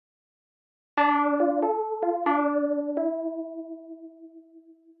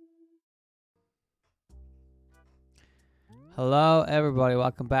Hello everybody,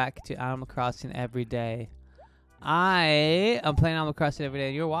 welcome back to Animal Crossing Every Day. I am playing Animal Crossing Every Day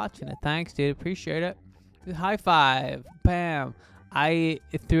and you're watching it. Thanks dude, appreciate it. High five, bam. I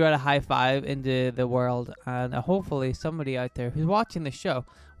threw out a high five into the world and hopefully somebody out there who's watching the show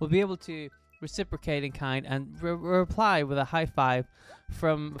will be able to reciprocate in kind and reply with a high five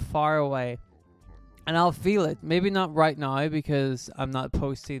from far away. And I'll feel it, maybe not right now because I'm not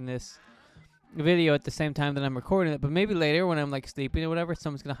posting this video at the same time that I'm recording it, but maybe later when I'm like sleeping or whatever,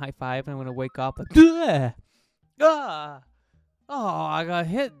 someone's gonna high five and I'm gonna wake up like, ah, oh, I got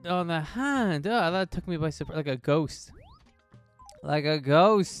hit on the hand. That took me by surprise, like a ghost,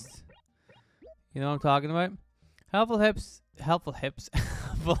 You know what I'm talking about? Helpful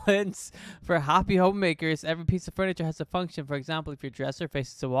hints for happy homemakers. Every piece of furniture has a function. For example, if your dresser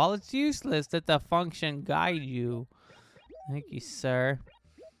faces a wall, it's useless. Let the function guide you. Thank you, sir.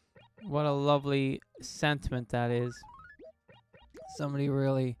 What a lovely sentiment that is. Somebody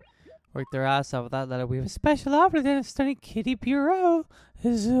really worked their ass off with that letter. We have a special offer today, a stunning kitty bureau.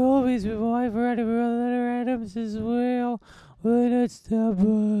 As always, with a wide variety of letter items as well. Why not stop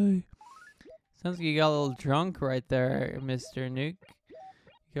by? Sounds like you got a little drunk right there, Mr. Nuke.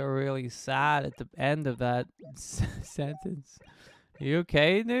 You got really sad at the end of that sentence. You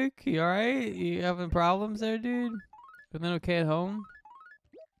okay, Nuke? You alright? You having problems there, dude? Everything okay at home?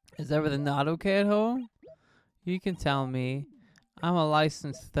 Is everything not okay at home? You can tell me. I'm a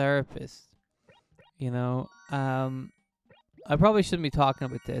licensed therapist. You know, I probably shouldn't be talking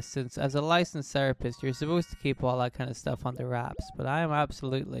about this since as a licensed therapist, you're supposed to keep all that kind of stuff under wraps. But I am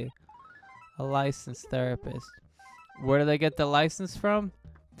absolutely a licensed therapist. Where do they get the license from?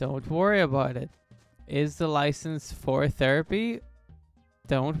 Don't worry about it. Is the license for therapy?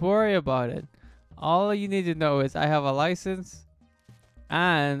 Don't worry about it. All you need to know is I have a license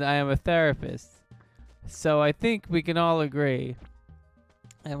and I am a therapist. So I think we can all agree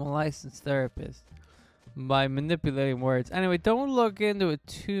I'm a licensed therapist by manipulating words. Anyway, don't look into it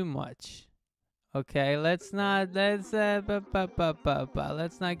too much. Okay, let's not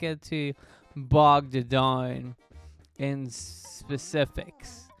get too bogged down in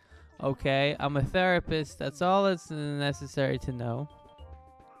specifics. Okay, I'm a therapist. That's all that's necessary to know.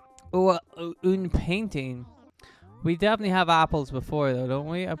 Oh, un painting. We definitely have apples before, though, don't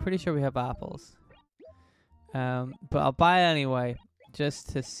we? I'm pretty sure we have apples. But I'll buy it anyway, just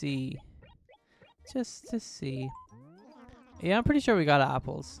to see. Yeah, I'm pretty sure we got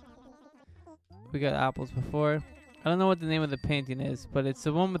apples. We got apples before. I don't know what the name of the painting is, but it's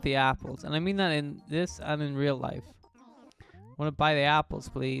the one with the apples. And I mean that in this and in real life. I want to buy the apples,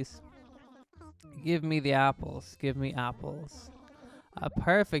 please. Give me the apples. Give me apples. A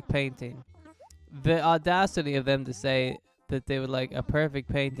perfect painting. The audacity of them to say that they would like a perfect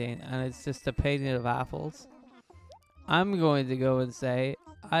painting and it's just a painting of apples. I'm going to go and say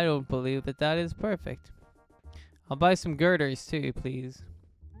I don't believe that that is perfect. I'll buy some girders too, please.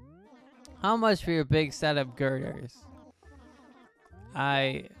 How much for your big set of girders?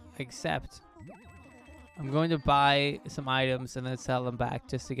 I accept. I'm going to buy some items and then sell them back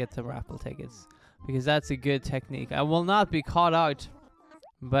just to get some raffle tickets. Because that's a good technique. I will not be caught out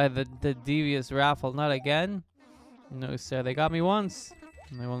by the devious raffle. Not again. No, sir. They got me once.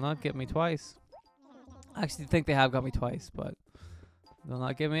 And they will not get me twice. I actually think they have got me twice, but they'll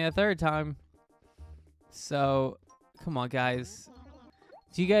not get me a third time. So, come on, guys.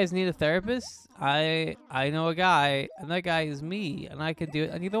 Do you guys need a therapist? I know a guy, and that guy is me, and I can do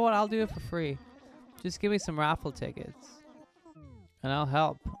it. And you know what? I'll do it for free. Just give me some raffle tickets, and I'll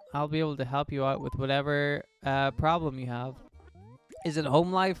help. I'll be able to help you out with whatever problem you have. Is it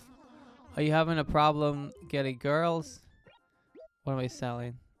home life? Are you having a problem getting girls? What am I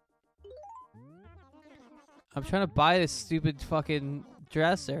selling? I'm trying to buy this stupid fucking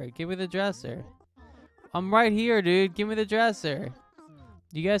dresser. Give me the dresser. I'm right here, dude. Give me the dresser.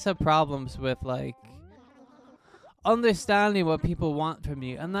 You guys have problems with, like, understanding what people want from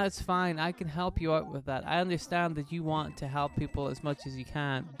you. And that's fine. I can help you out with that. I understand that you want to help people as much as you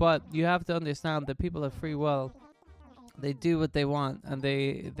can. But you have to understand that people have free will. They do what they want, and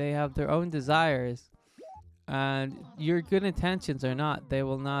they have their own desires, and your good intentions or not, they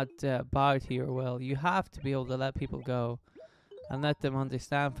will not bow to your will. You have to be able to let people go and let them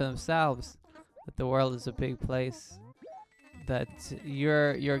understand for themselves that the world is a big place, that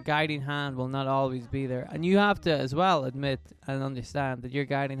your guiding hand will not always be there, and you have to as well admit and understand that your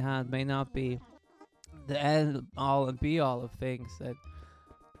guiding hand may not be the end all and be all of things, that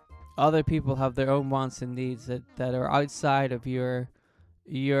other people have their own wants and needs that are outside of your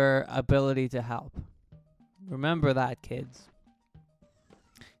ability to help. Remember that, kids.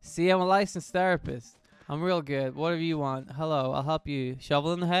 See, I'm a licensed therapist. I'm real good. Whatever you want. Hello, I'll help you.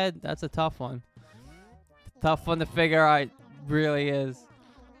 Shovel in the head? That's a tough one. Tough one to figure out. Really is.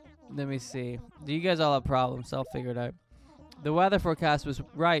 Let me see. You guys all have problems, so I'll figure it out. The weather forecast was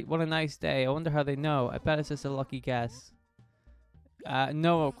right. What a nice day. I wonder how they know. I bet it's just a lucky guess.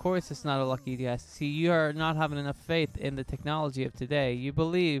 No, of course it's not a lucky guess. See, you are not having enough faith in the technology of today. You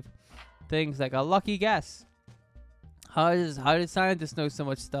believe things like a lucky guess. How did scientists know so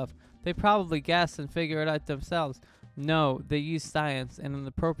much stuff? They probably guess and figure it out themselves. No, they use science in an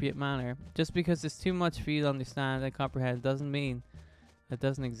appropriate manner. Just because it's too much for you to understand and comprehend doesn't mean it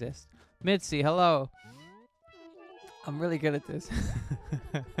doesn't exist. Mitzi, hello. I'm really good at this.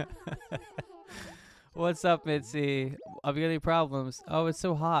 What's up, Mitzi? Have you got any problems? Oh, it's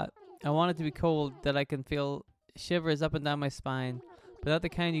so hot. I want it to be cold that I can feel shivers up and down my spine. But not the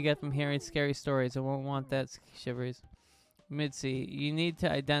kind you get from hearing scary stories. I won't want that shivers. Mitzi, you need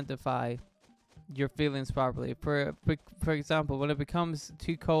to identify your feelings properly. For example, when it becomes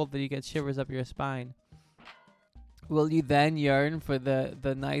too cold that you get shivers up your spine, will you then yearn for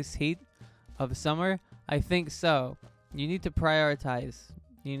the nice heat of summer? I think so. You need to prioritize.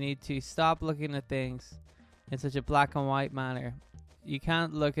 You need to stop looking at things in such a black and white manner. You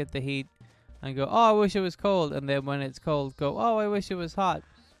can't look at the heat and go, oh, I wish it was cold. And then when it's cold, go, oh, I wish it was hot.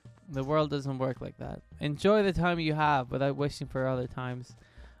 The world doesn't work like that. Enjoy the time you have without wishing for other times.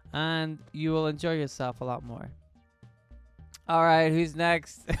 And you will enjoy yourself a lot more. All right, who's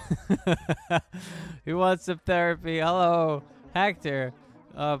next? Who wants some therapy? Hello, Hector.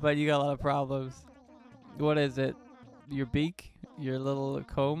 But you got a lot of problems. What is it? Your beak? Your little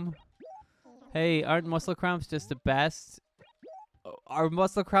comb? Hey, aren't muscle cramps just the best? Are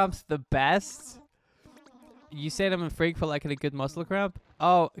muscle cramps the best? You said I'm a freak for liking a good muscle cramp?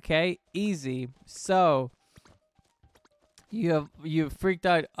 Oh, okay. Easy. So, you've freaked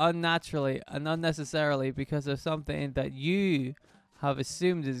out unnaturally and unnecessarily because of something that you have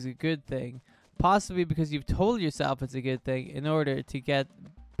assumed is a good thing. Possibly because you've told yourself it's a good thing in order to get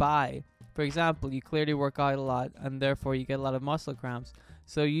by. For example, you clearly work out a lot and therefore you get a lot of muscle cramps.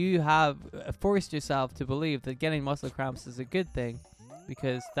 So you have forced yourself to believe that getting muscle cramps is a good thing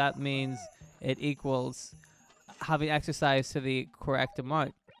because that means it equals having exercise to the correct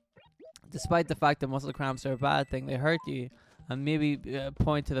amount. Despite the fact that muscle cramps are a bad thing, they hurt you and maybe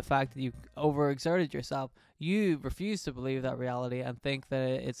point to the fact that you overexerted yourself. You refuse to believe that reality and think that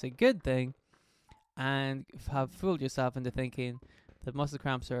it's a good thing and have fooled yourself into thinking that muscle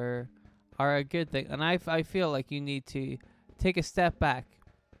cramps are a good thing. And I feel like you need to take a step back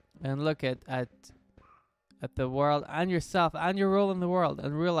and look at the world and yourself and your role in the world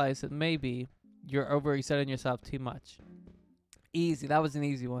and realize that maybe you're overexerting yourself too much. Easy. That was an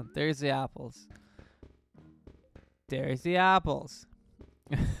easy one. There's the apples. There's the apples.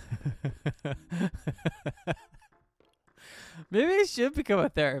 Maybe I should become a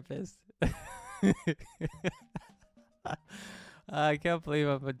therapist. I can't believe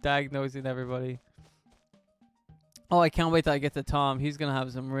I'm diagnosing everybody. Oh, I can't wait till I get to Tom. He's going to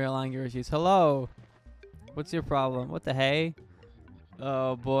have some real anger issues. Hello. What's your problem? What the hey?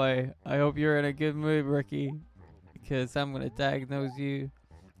 Oh, boy. I hope you're in a good mood, Ricky. Because I'm going to diagnose you.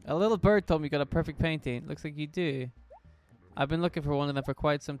 A little bird told me you got a perfect painting. Looks like you do. I've been looking for one of them for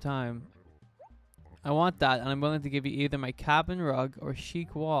quite some time. I want that, and I'm willing to give you either my cabin rug or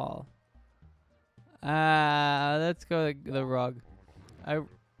chic wall. Let's go the rug. I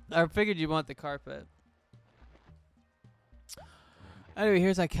figured you want the carpet. Anyway,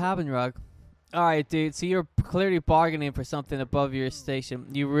 here's our cabin rug. Alright, dude, so you're clearly bargaining for something above your station.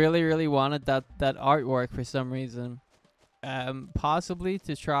 You really, really wanted that artwork for some reason. Possibly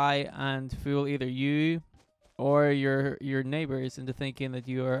to try and fool either you or your neighbors into thinking that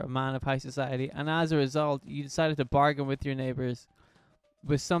you are a man of high society. And as a result, you decided to bargain with your neighbors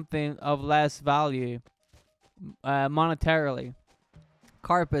with something of less value monetarily.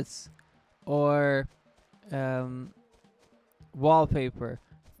 Carpets or wallpaper.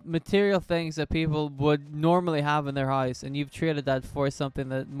 Material things that people would normally have in their house, and you've traded that for something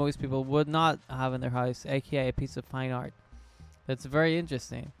that most people would not have in their house, aka a piece of fine art. That's very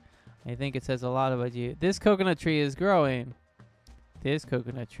interesting. I think it says a lot about you. This coconut tree is growing. This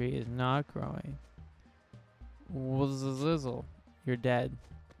coconut tree is not growing. Wuzzizzle. You're dead.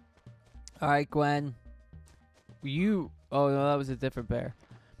 Alright, Gwen. You... Oh, no, that was a different bear.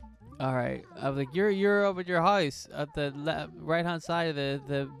 Alright. I was like, you're over at your house at the right-hand side of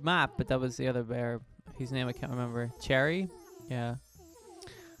the map, but that was the other bear. Whose name I can't remember. Cherry? Yeah.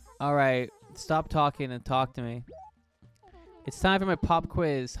 Alright. Stop talking and talk to me. It's time for my pop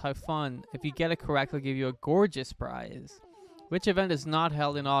quiz. How fun. If you get it correct, I'll give you a gorgeous prize. Which event is not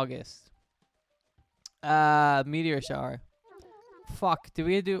held in August? Meteor shower. Fuck, do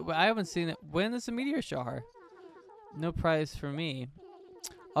we do... I haven't seen it. When is the meteor shower? No prize for me.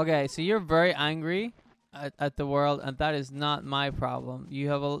 Okay, so you're very angry at the world, and that is not my problem. You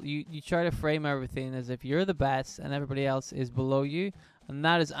have you try to frame everything as if you're the best and everybody else is below you, and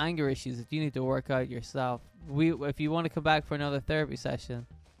that is anger issues that you need to work out yourself. If you want to come back for another therapy session,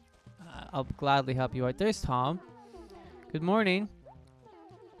 I'll gladly help you out. There's Tom. Good morning.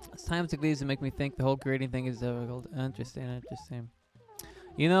 It's time to leave and make me think the whole grading thing is difficult. Interesting.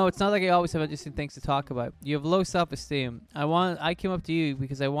 You know, it's not like I always have interesting things to talk about. You have low self-esteem. I came up to you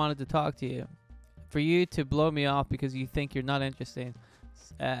because I wanted to talk to you. For you to blow me off because you think you're not interesting,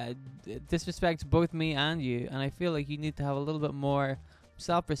 disrespects both me and you. And I feel like you need to have a little bit more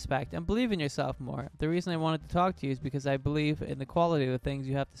self-respect and believe in yourself more. The reason I wanted to talk to you is because I believe in the quality of the things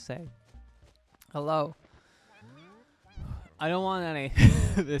you have to say. Hello. I don't want any.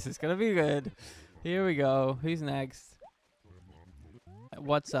 This is gonna be good. Here we go. Who's next?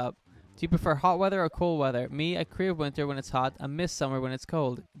 What's up? Do you prefer hot weather or cold weather? Me, I crave winter when it's hot and miss summer when it's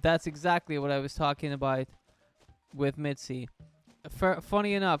cold. That's exactly what I was talking about with Mitzi.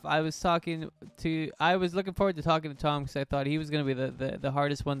 Funny enough, I was looking forward to talking to Tom because I thought he was going to be the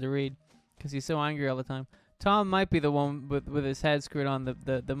hardest one to read because he's so angry all the time. Tom might be the one with his head screwed on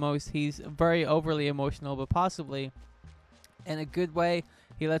the most. He's very overly emotional, but possibly in a good way.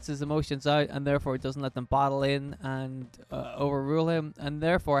 He lets his emotions out and therefore doesn't let them bottle in and overrule him, and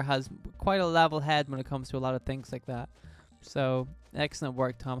therefore has quite a level head when it comes to a lot of things like that. So, excellent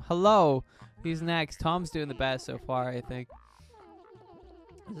work, Tom. Hello! Who's next? Tom's doing the best so far, I think.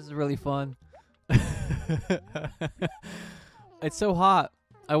 This is really fun. It's so hot.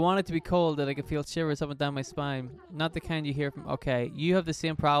 I want it to be cold that I can feel shivers up and down my spine. Not the kind you hear from... Okay, you have the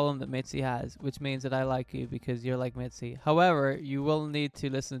same problem that Mitzi has, which means that I like you because you're like Mitzi. However, you will need to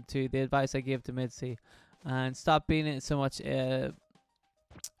listen to the advice I gave to Mitzi and stop being so much of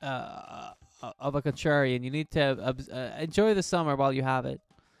a contrarian. You need to enjoy the summer while you have it.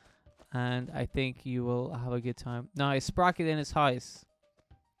 And I think you will have a good time. Now, is Sprocket in his house?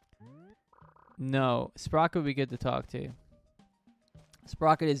 No. Sprocket would be good to talk to.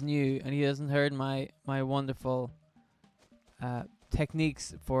 Sprocket is new and he hasn't heard my wonderful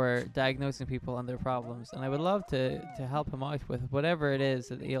techniques for diagnosing people and their problems, and I would love to help him out with whatever it is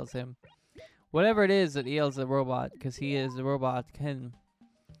that ails him, whatever it is that ails the robot, because he is the robot kin.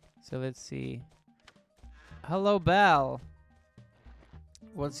 So let's see. Hello, Belle.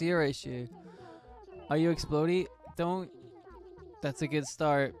 What's your issue? Are you Explody? Don't. That's a good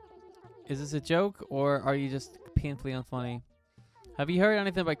start. Is this a joke or are you just painfully unfunny? Have you heard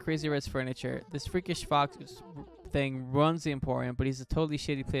anything about Crazy Rich Furniture? This freakish fox thing runs the Emporium, but he's a totally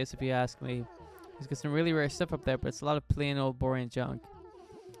shitty place if you ask me. He's got some really rare stuff up there, but it's a lot of plain old boring junk.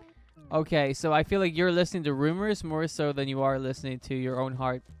 Okay, so I feel like you're listening to rumors more so than you are listening to your own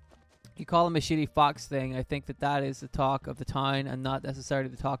heart. You call him a shitty fox thing. I think that is the talk of the town and not necessarily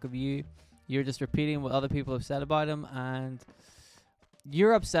the talk of you. You're just repeating what other people have said about him, and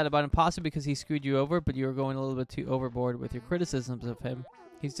you're upset about him possibly because he screwed you over, but you're going a little bit too overboard with your criticisms of him.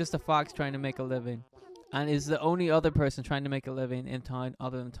 He's just a fox trying to make a living, and is the only other person trying to make a living in town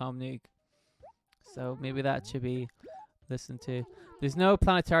other than Tom Nook. So maybe that should be listened to. There's no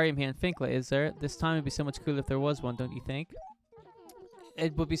planetarium here in Finkla, is there? This time would be so much cooler if there was one, don't you think?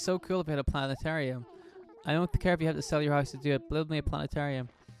 It would be so cool if we had a planetarium. I don't care if you have to sell your house to do it. Build me a planetarium.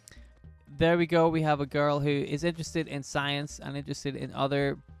 There we go. We have a girl who is interested in science and interested in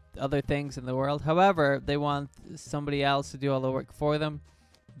other things in the world. However, they want somebody else to do all the work for them.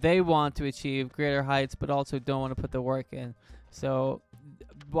 They want to achieve greater heights, but also don't want to put the work in. So,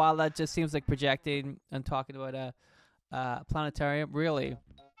 while that just seems like projecting and talking about a planetarium, really,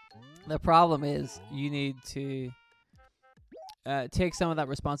 the problem is you need to take some of that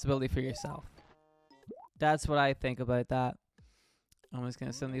responsibility for yourself. That's what I think about that. I'm just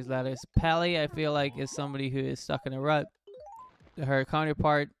going to send these letters. Pelly, I feel like, is somebody who is stuck in a rut. Her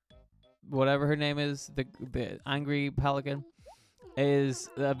counterpart, whatever her name is, the angry pelican, is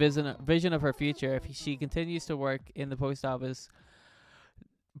a vision of her future. If she continues to work in the post office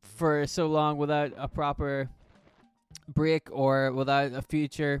for so long without a proper break or without a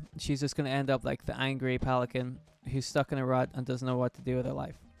future, she's just going to end up like the angry pelican who's stuck in a rut and doesn't know what to do with her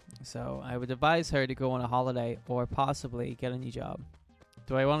life. So I would advise her to go on a holiday or possibly get a new job.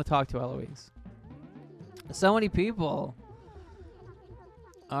 Do I want to talk to Eloise? So many people.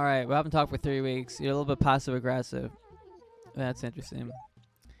 Alright, we haven't talked for 3 weeks. You're a little bit passive aggressive. That's interesting.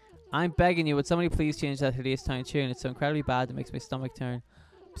 I'm begging you, would somebody please change that hideous town tune? It's so incredibly bad it makes my stomach turn.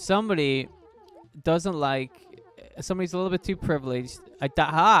 Somebody doesn't like somebody's a little bit too privileged.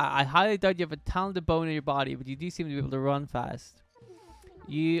 I highly doubt you have a talented bone in your body, but you do seem to be able to run fast.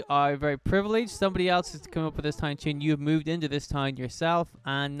 You are very privileged. Somebody else has come up with this time chain. You have moved into this town yourself,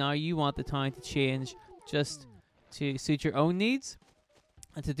 and now you want the town to change just to suit your own needs.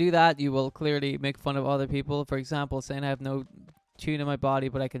 And to do that, you will clearly make fun of other people. For example, saying I have no tune in my body,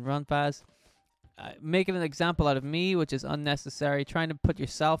 but I can run fast. Making an example out of me, which is unnecessary. Trying to put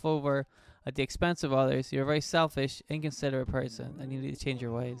yourself over at the expense of others. You're a very selfish, inconsiderate person, and you need to change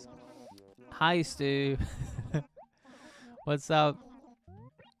your ways. Hi, Stu. What's up?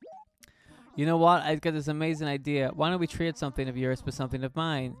 You know what? I've got this amazing idea. Why don't we trade something of yours for something of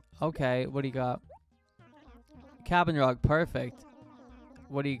mine? Okay, what do you got? Cabin rug, perfect.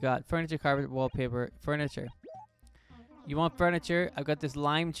 What do you got? Furniture, carpet, wallpaper, furniture. You want furniture? I've got this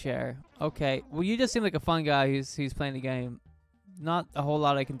lime chair. Okay, well you just seem like a fun guy who's playing the game. Not a whole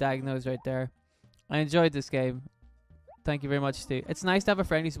lot I can diagnose right there. I enjoyed this game. Thank you very much, Stu. It's nice to have a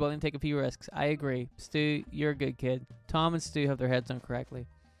friend who's willing to take a few risks. I agree. Stu, you're a good kid. Tom and Stu have their heads on correctly.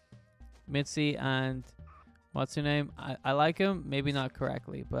 Mitzi and what's her name? I like him. Maybe not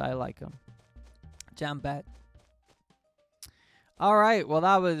correctly, but I like him. Jam bet. Alright, well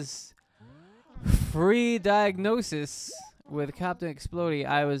that was free diagnosis with Captain Explody.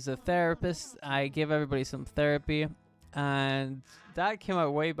 I was a therapist. I give everybody some therapy. And that came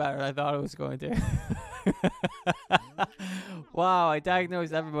out way better than I thought it was going to. Wow, I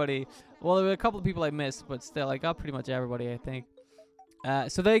diagnosed everybody. Well, there were a couple of people I missed, but still, I got pretty much everybody, I think.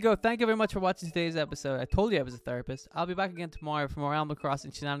 So there you go. Thank you very much for watching today's episode. I told you I was a therapist. I'll be back again tomorrow for more Animal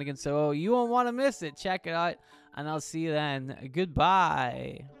Crossing shenanigans, so you won't want to miss it. Check it out, and I'll see you then.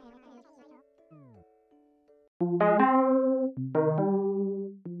 Goodbye.